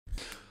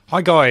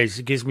Hi guys,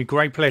 it gives me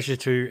great pleasure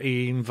to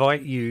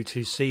invite you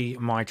to see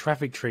my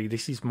traffic tree.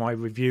 This is my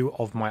review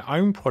of my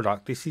own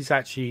product. This is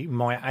actually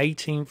my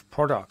 18th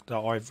product that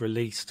I've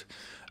released,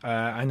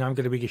 and I'm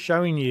going to be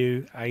showing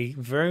you a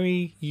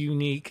very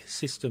unique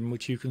system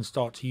which you can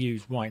start to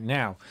use right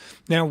now.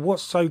 Now,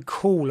 what's so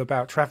cool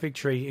about traffic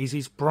tree is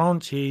its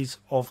branches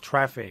of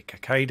traffic.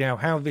 Okay, now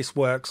how this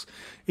works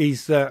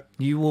is that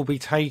you will be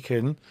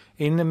taken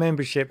in the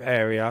membership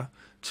area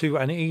to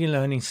an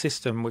e-learning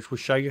system which will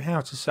show you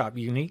how to set up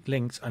unique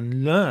links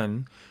and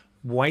learn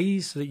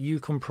ways that you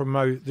can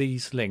promote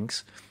these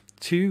links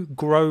to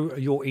grow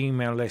your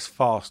email list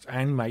fast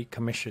and make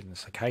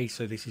commissions. Okay,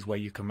 so this is where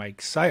you can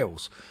make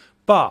sales,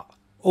 but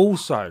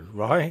also,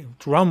 right,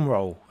 drum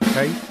roll,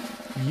 okay,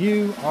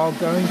 you are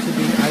going to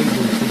be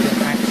able to get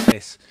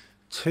access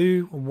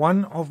to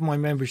one of my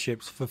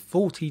memberships for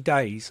 40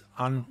 days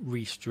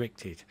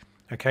unrestricted.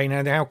 Okay,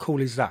 now how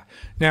cool is that?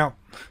 Now,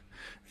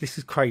 this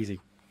is crazy.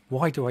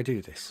 Why do I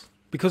do this?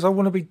 Because I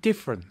want to be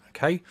different,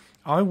 okay?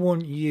 I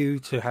want you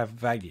to have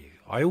value.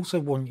 I also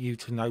want you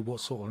to know what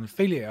sort of an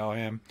affiliate I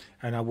am,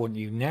 and I want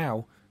you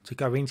now to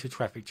go into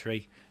Traffic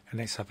Tree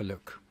and let's have a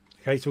look.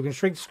 Okay, so we're going to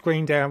shrink the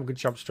screen down. We're going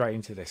to jump straight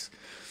into this.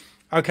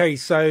 Okay,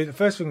 so the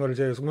first thing I'm going to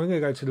do is I'm going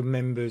to go to the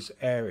members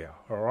area,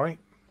 all right?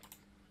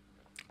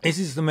 This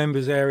is the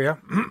members area.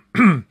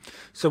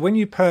 So when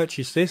you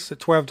purchase this at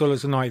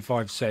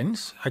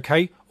 $12.95,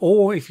 okay,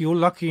 or if you're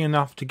lucky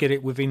enough to get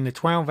it within the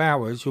 12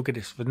 hours, you'll get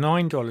it for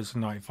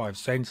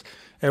 $9.95.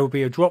 There will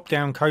be a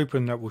drop-down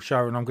coupon that will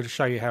show, and I'm going to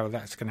show you how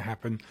that's going to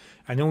happen.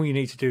 And all you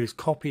need to do is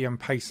copy and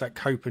paste that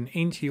coupon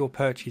into your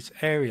purchase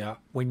area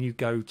when you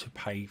go to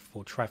pay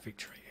for Traffic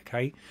Tree.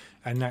 Okay,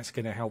 and that's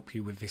going to help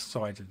you with this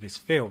side of this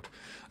field.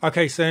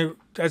 Okay, so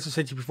as I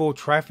said to you before,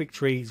 Traffic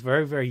Tree is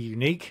very, very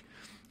unique.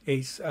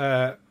 It's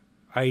a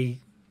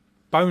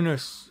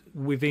bonus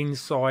within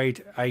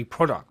inside a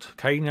product.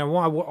 Okay, now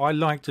what I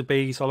like to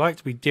be is I like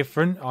to be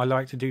different. I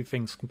like to do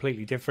things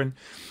completely different.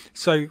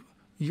 So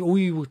all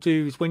you will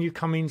do is when you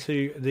come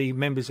into the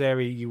members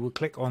area, you will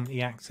click on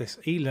the Access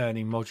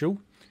e-learning module.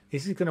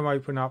 This is going to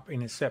open up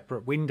in a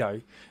separate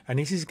window, and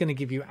this is going to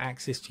give you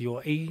access to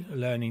your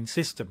e-learning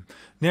system.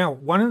 Now,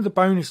 one of the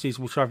bonuses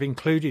which I've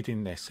included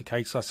in this,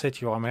 okay, so I said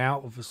to you I'm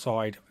out of the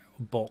side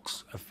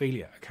box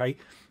affiliate, okay,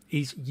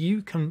 is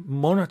you can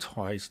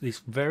monetize this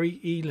very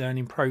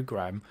e-learning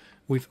program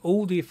with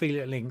all the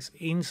affiliate links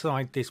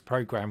inside this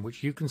program,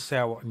 which you can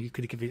sell, and you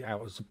could give it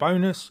out as a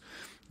bonus.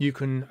 You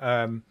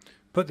can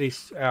put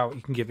this out,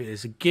 you can give it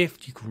as a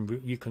gift, you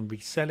can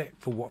resell it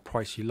for what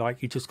price you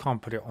like. You just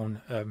can't put it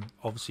on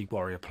obviously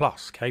Warrior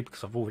Plus, okay,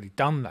 because I've already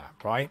done that,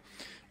 right?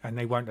 And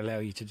they won't allow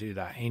you to do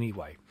that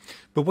anyway.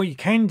 But what you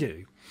can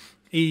do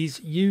is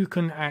you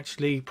can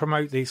actually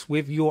promote this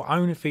with your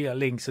own affiliate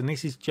links, and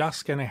this is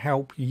just going to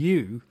help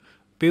you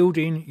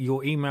building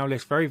your email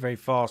list very, very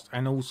fast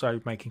and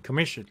also making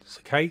commissions.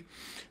 Okay,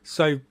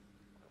 so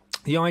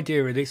the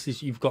idea of this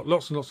is you've got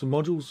lots and lots of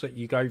modules that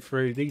you go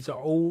through. These are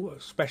all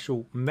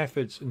special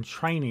methods and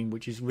training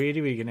which is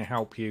really, really going to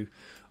help you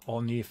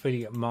on the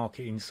affiliate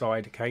marketing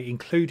side, okay,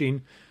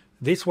 including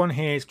this one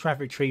here is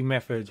Traffic Tree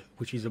Method,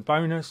 which is a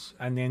bonus,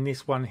 and then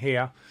this one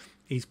here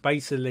is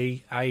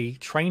basically a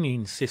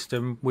training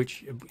system,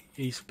 which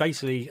is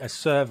basically a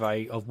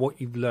survey of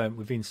what you've learned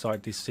with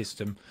inside this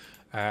system.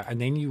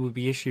 And then you will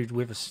be issued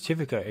with a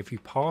certificate if you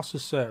pass a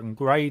certain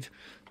grade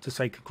to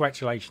say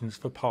congratulations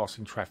for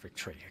passing Traffic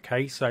Tree.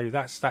 Okay, so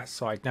that's that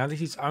side. Now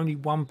this is only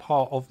one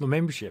part of the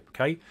membership.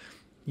 Okay,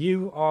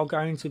 you are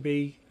going to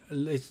be,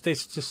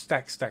 this just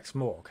stacks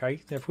more.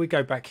 Okay, if we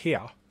go back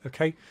here,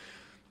 okay,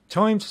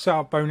 time to set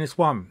up bonus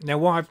one. Now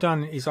what I've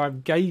done is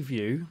I've gave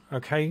you,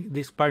 okay,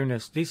 this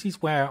bonus. This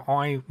is where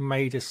I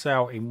made a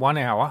sale in 1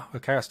 hour.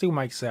 Okay, I still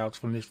make sales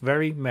from this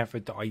very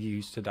method that I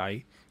use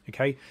today.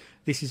 Okay,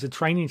 this is a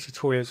training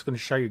tutorial. It's going to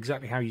show you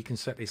exactly how you can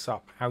set this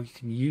up, how you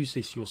can use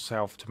this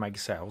yourself to make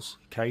sales.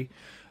 Okay,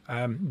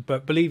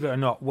 but believe it or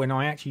not, when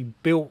I actually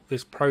built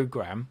this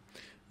program,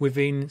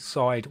 within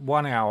inside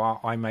 1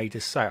 hour I made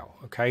a sale.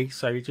 Okay,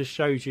 so it just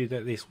shows you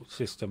that this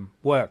system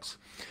works.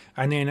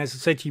 And then, as I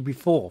said to you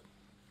before,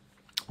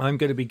 I'm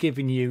going to be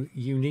giving you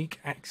unique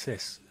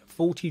access,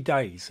 40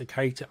 days,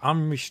 okay, to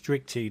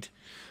unrestricted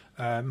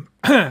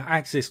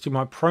access to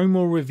my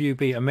Promore Review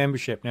Beta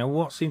membership. Now,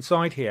 what's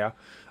inside here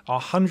are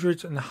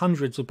hundreds and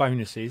hundreds of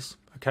bonuses,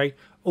 okay?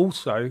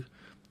 Also,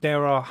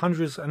 there are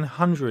hundreds and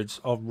hundreds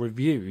of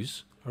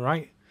reviews, all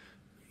right,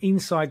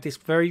 inside this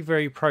very,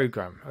 very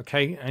program,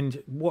 okay?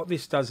 And what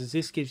this does is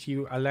this gives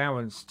you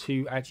allowance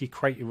to actually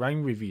create your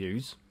own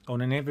reviews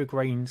on an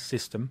evergreen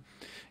system.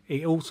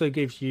 It also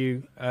gives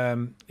you,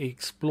 it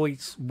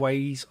exploits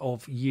ways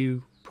of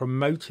you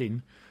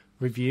promoting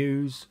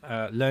reviews,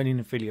 learning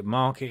affiliate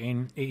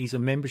marketing. It is a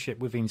membership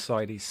with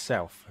inside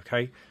itself,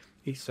 okay?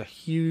 It's a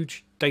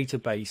huge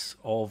database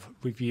of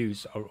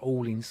reviews are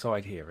all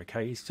inside here,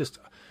 okay? It's just,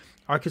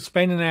 I could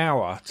spend an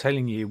hour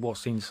telling you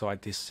what's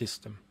inside this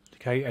system,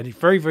 okay? And it's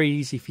very, very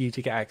easy for you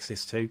to get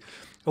access to.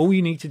 All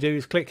you need to do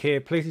is click here.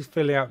 Please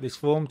fill out this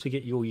form to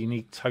get your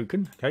unique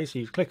token, okay? So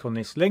you click on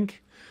this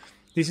link,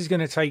 This is going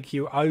to take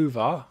you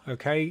over,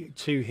 okay,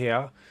 to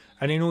here.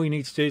 And then all you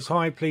need to do is,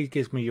 hi, please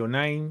give me your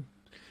name.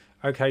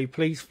 Okay,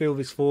 please fill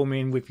this form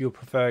in with your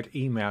preferred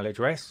email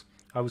address.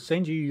 I will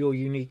send you your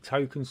unique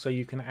token so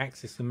you can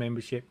access the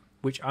membership,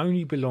 which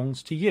only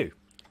belongs to you.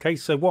 Okay,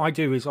 so what I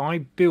do is I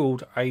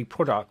build a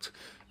product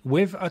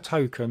with a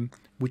token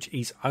which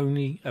is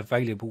only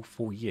available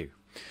for you.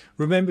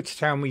 Remember to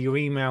tell me your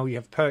email you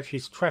have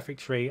purchased Traffic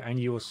Tree,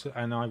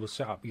 and I will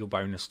set up your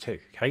bonus too.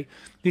 Okay,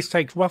 this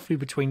takes roughly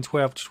between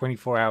 12 to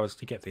 24 hours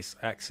to get this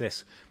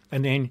access,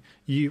 and then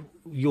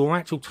your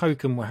actual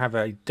token will have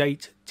a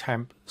date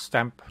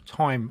stamp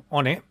time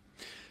on it,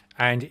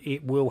 and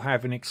it will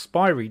have an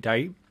expiry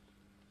date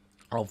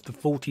of the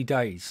 40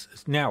 days.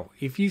 Now,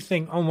 if you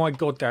think, oh my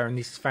God, Darren,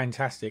 this is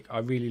fantastic, I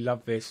really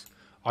love this,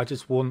 I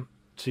just want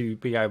to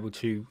be able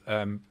to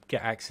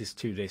get access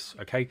to this,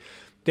 okay,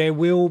 there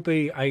will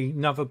be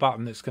another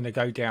button that's going to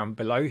go down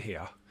below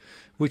here,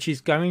 which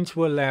is going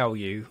to allow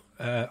you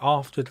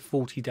after the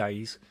 40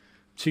 days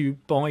to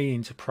buy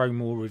into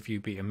Promore Review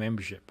Beta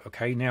membership.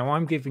 Okay, now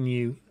I'm giving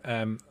you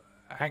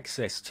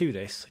access to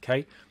this,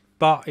 okay,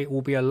 but it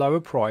will be a lower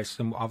price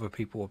than what other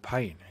people are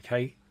paying,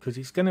 okay,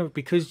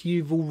 because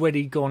you've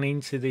already gone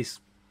into this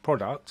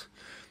product,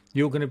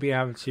 you're going to be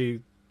able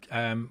to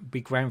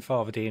be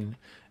grandfathered in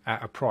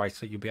at a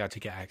price that you'll be able to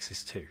get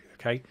access to.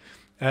 Okay,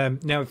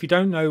 now if you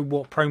don't know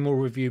what Promore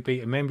Review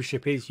Beta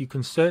membership is, you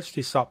can search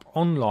this up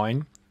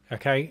online,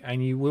 okay,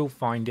 and you will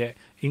find it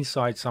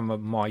inside some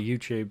of my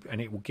YouTube,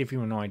 and it will give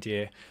you an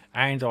idea,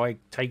 and I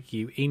take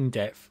you in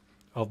depth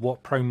of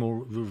what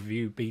Promore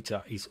Review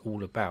Beta is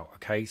all about.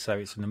 Okay, so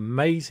it's an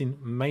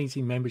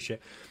amazing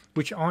membership,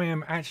 which I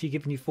am actually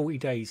giving you 40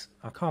 days.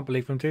 I can't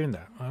believe I'm doing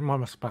that. I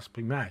must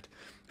be mad.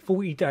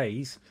 40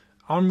 days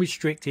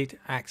unrestricted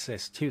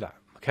access to that.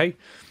 Okay,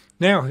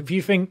 now if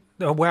you think,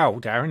 oh wow,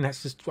 Darren,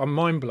 that's just, I'm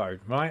mind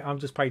blown, right? I've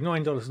just paid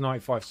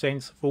 $9.95.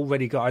 I've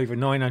already got over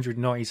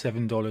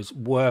 $997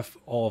 worth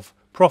of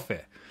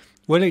profit.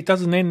 Well, it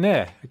doesn't end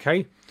there.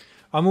 Okay,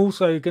 I'm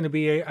also going to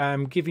be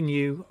giving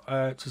you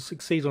to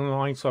succeed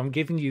online, so I'm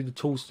giving you the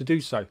tools to do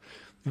so.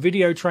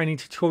 Video training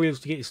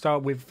tutorials to get you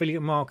started with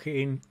affiliate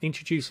marketing,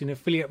 introducing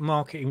affiliate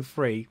marketing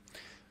free,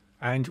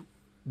 and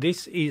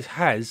this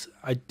has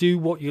a do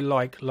what you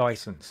like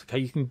license. Okay,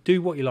 you can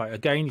do what you like.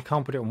 Again, you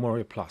can't put it on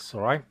Warrior Plus,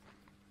 all right?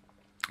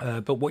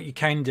 But what you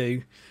can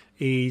do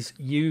is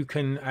you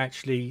can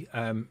actually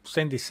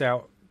send this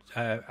out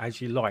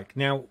as you like.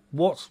 Now,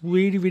 what's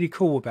really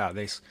cool about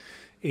this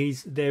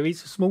is there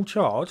is a small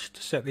charge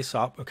to set this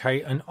up,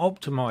 okay, and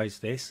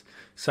optimize this.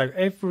 So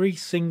every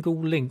single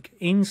link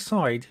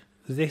inside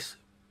this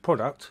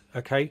product,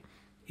 okay,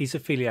 is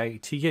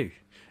affiliated to you.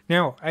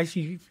 Now, as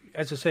I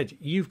said,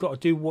 you've got to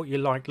do what you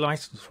like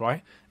license,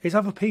 right? There's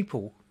other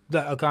people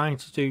that are going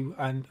to do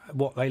and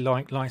what they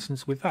like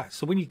license with that.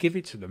 So when you give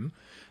it to them,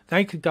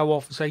 they could go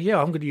off and say, yeah,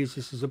 I'm going to use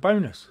this as a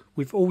bonus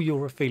with all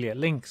your affiliate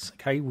links,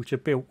 okay, which are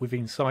built with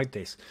inside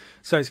this.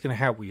 So it's going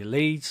to help with your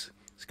leads.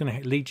 It's going to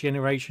help lead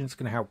generation. It's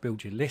going to help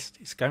build your list.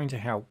 It's going to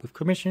help with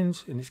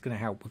commissions, and it's going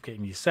to help with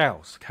getting your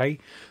sales, okay?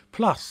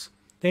 Plus,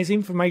 there's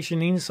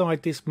information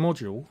inside this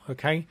module,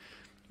 okay,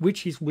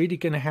 which is really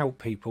going to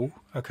help people,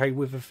 okay,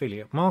 with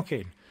affiliate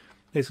marketing.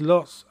 There's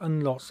lots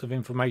and lots of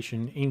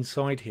information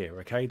inside here,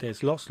 okay?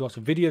 There's lots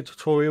of video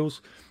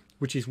tutorials,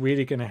 which is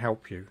really going to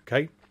help you,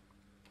 okay?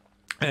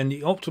 And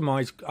the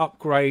optimized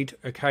upgrade,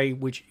 okay,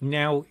 which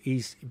now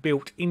is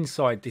built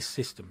inside this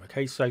system,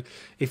 okay? So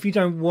if you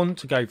don't want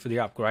to go for the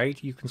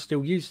upgrade, you can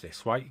still use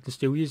this, right? You can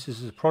still use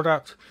this as a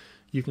product.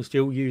 You can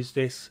still use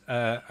this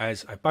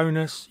as a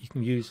bonus. You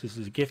can use this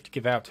as a gift to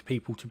give out to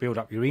people to build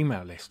up your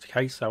email list,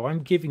 okay? So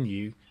I'm giving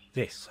you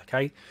this,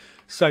 okay?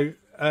 So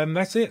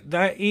that's it.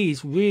 That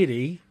is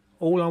really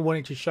all I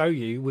wanted to show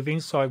you with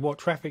inside what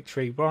Traffic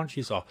Tree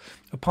branches are.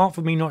 Apart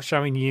from me not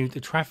showing you the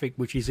traffic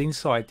which is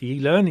inside the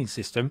e-learning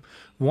system,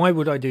 why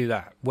would I do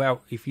that?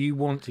 Well, if you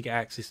want to get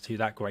access to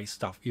that great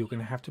stuff, you're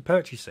going to have to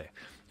purchase it.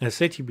 And as I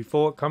said to you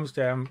before, it comes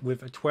down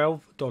with a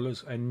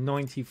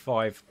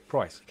 $12.95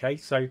 price, okay?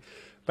 So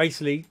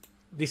basically,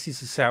 this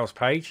is the sales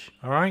page,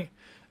 all right?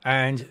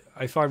 And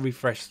if I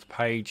refresh the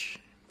page,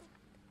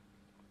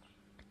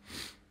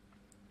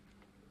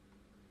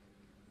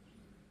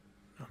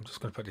 I'm just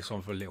going to put this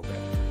on for a little bit.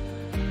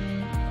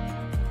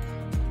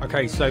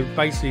 Okay, so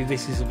basically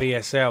this is a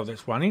VSL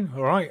that's running,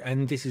 all right?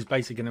 And this is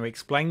basically going to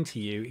explain to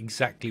you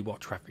exactly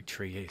what Traffic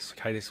Tree is,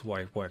 okay? This is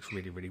why it works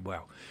really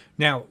well.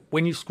 Now,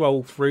 when you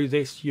scroll through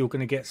this, you're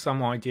going to get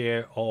some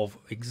idea of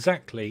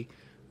exactly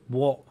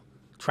what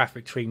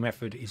Traffic Tree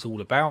method is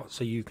all about,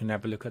 so you can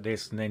have a look at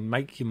this and then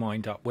make your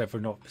mind up whether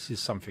or not this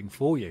is something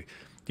for you.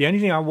 The only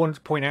thing I want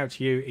to point out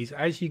to you is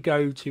as you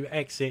go to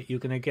exit, you're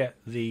going to get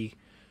the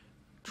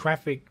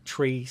Traffic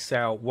Tree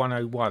Sale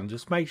 101.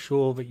 Just make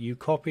sure that you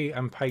copy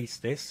and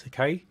paste this,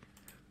 okay?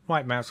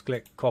 Right mouse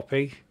click,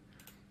 copy,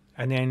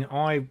 and then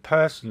I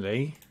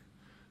personally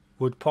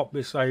would pop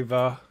this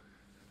over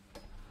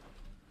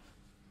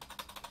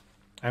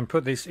and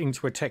put this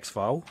into a text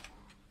file,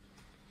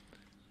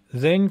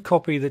 then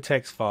copy the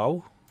text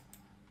file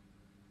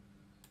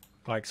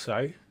like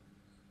so,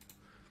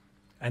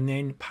 and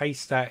then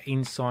paste that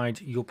inside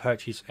your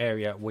purchase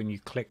area when you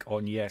click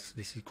on yes,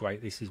 this is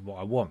great, this is what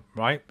I want,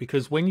 right?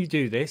 Because when you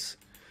do this,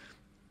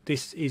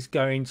 this is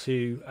going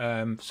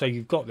to so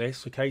you've got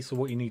this, okay? So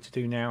what you need to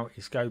do now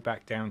is go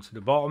back down to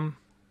the bottom,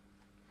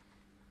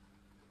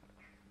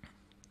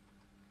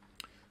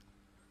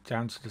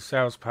 down to the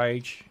sales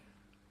page,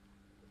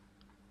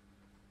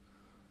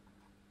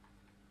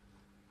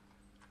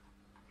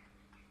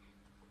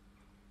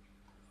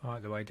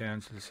 right the way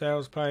down to the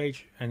sales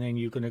page, and then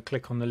you're going to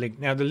click on the link.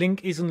 Now the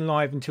link isn't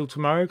live until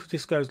tomorrow, because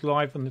this goes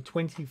live on the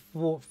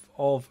 24th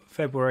of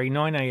February,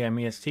 9 AM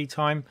EST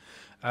time.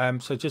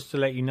 So just to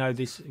let you know,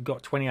 this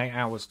got 28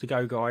 hours to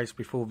go, guys,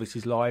 before this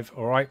is live.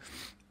 All right,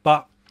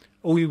 but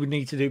all you would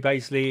need to do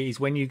basically is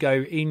when you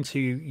go into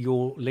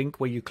your link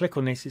where you click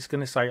on this, it's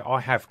going to say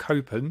I have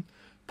coupon.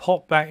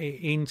 Pop that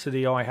into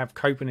the I have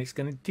coupon. It's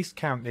going to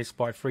discount this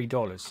by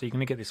 $3, so you're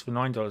going to get this for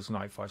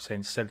 $9.95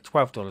 instead of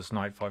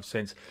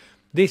 $12.95.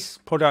 This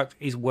product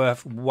is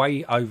worth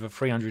way over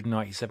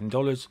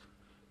 $397.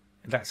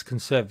 That's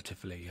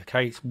conservatively,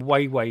 okay? It's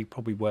way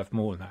probably worth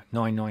more than that,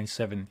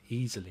 $997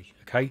 easily,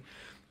 okay?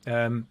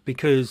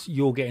 Because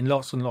you're getting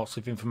lots and lots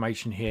of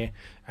information here,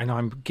 and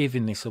I'm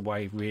giving this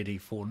away really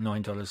for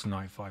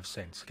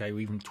 $9.95, okay? Or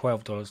even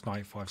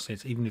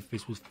 $12.95, even if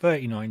this was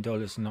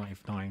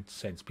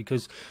 $39.99,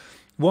 because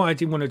what I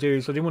didn't want to do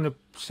is I didn't want to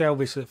sell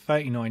this at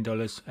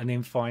 $39 and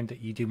then find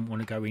that you didn't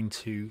want to go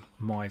into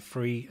my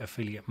free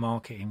affiliate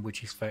marketing,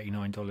 which is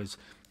 $39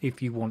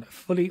 if you want a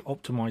fully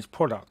optimized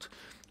product,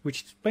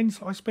 which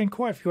I spend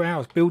quite a few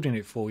hours building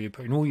it for you,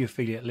 putting all your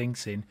affiliate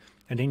links in,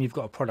 and then you've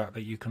got a product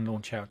that you can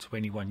launch out to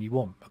anyone you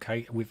want,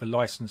 okay? With a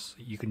license,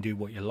 you can do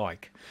what you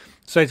like.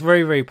 So it's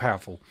very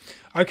powerful.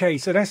 Okay,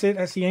 so that's it.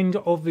 That's the end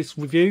of this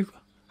review.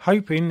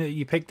 Hoping that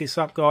you picked this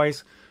up,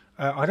 guys.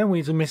 I don't want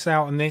you to miss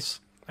out on this,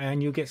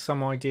 and you'll get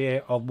some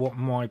idea of what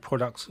my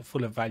products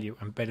full of value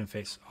and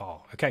benefits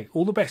are. Okay,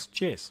 all the best.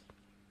 Cheers.